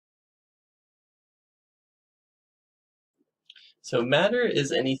So matter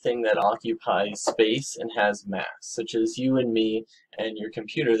is anything that occupies space and has mass, such as you and me and your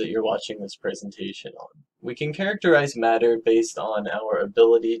computer that you're watching this presentation on. We can characterize matter based on our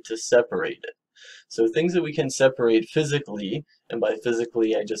ability to separate it. So things that we can separate physically, and by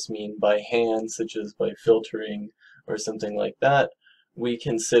physically I just mean by hand, such as by filtering or something like that, we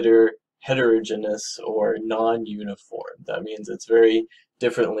consider heterogeneous or non-uniform. That means it's very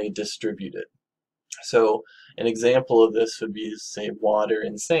differently distributed. So an example of this would be, say, water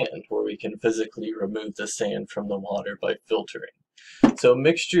and sand, where we can physically remove the sand from the water by filtering. So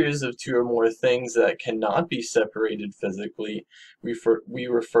mixtures of two or more things that cannot be separated physically, we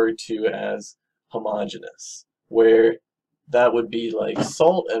refer to as homogeneous, where that would be like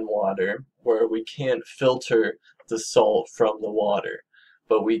salt and water, where we can't filter the salt from the water,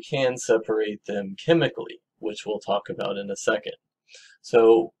 but we can separate them chemically, which we'll talk about in a second.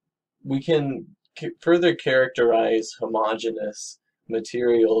 So we can further characterize homogeneous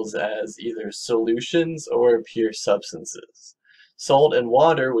materials as either solutions or pure substances. Salt and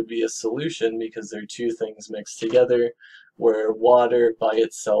water would be a solution because they're two things mixed together, where water by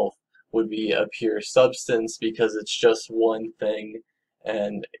itself would be a pure substance because it's just one thing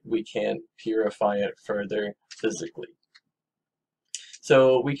and we can't purify it further physically.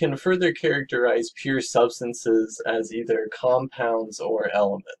 So we can further characterize pure substances as either compounds or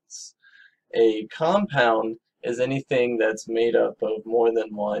elements. A compound is anything that's made up of more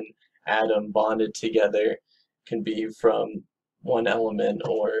than one atom bonded together, can be from one element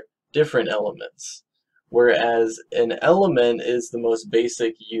or different elements, whereas an element is the most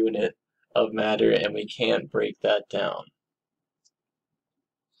basic unit of matter and we can't break that down.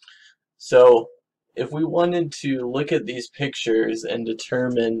 So if we wanted to look at these pictures and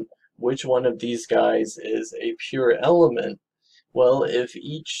determine which one of these guys is a pure element, well, if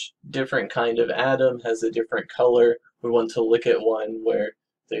each different kind of atom has a different color, we want to look at one where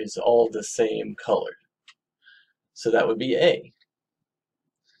there's all the same color. So that would be A.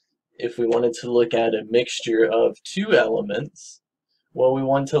 If we wanted to look at a mixture of two elements, well, we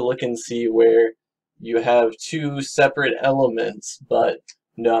want to look and see where you have two separate elements but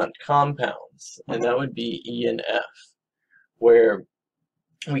not compounds, and that would be E and F, where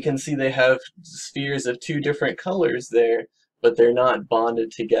we can see they have spheres of two different colors there, but they're not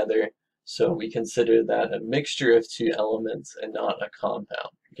bonded together, so we consider that a mixture of two elements and not a compound,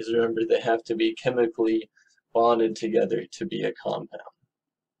 because remember, they have to be chemically bonded together to be a compound.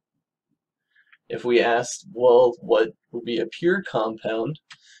 If we asked, well, what would be a pure compound,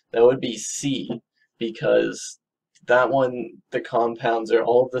 that would be C, because that one, the compounds are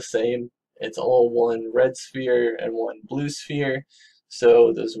all the same. It's all one red sphere and one blue sphere.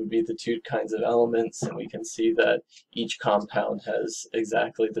 So those would be the two kinds of elements, and we can see that each compound has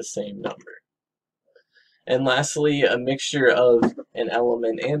exactly the same number. And lastly, a mixture of an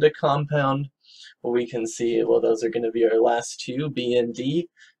element and a compound, well, we can see, well, those are going to be our last two, B and D,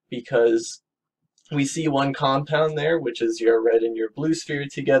 because we see one compound there, which is your red and your blue sphere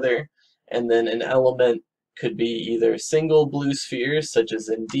together, and then an element could be either single blue spheres, such as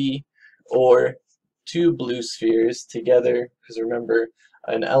in D, or two blue spheres together, because remember,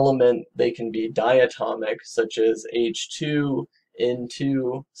 an element, they can be diatomic, such as H2,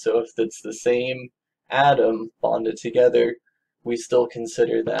 N2, so if it's the same atom bonded together, we still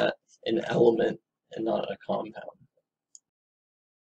consider that an element and not a compound.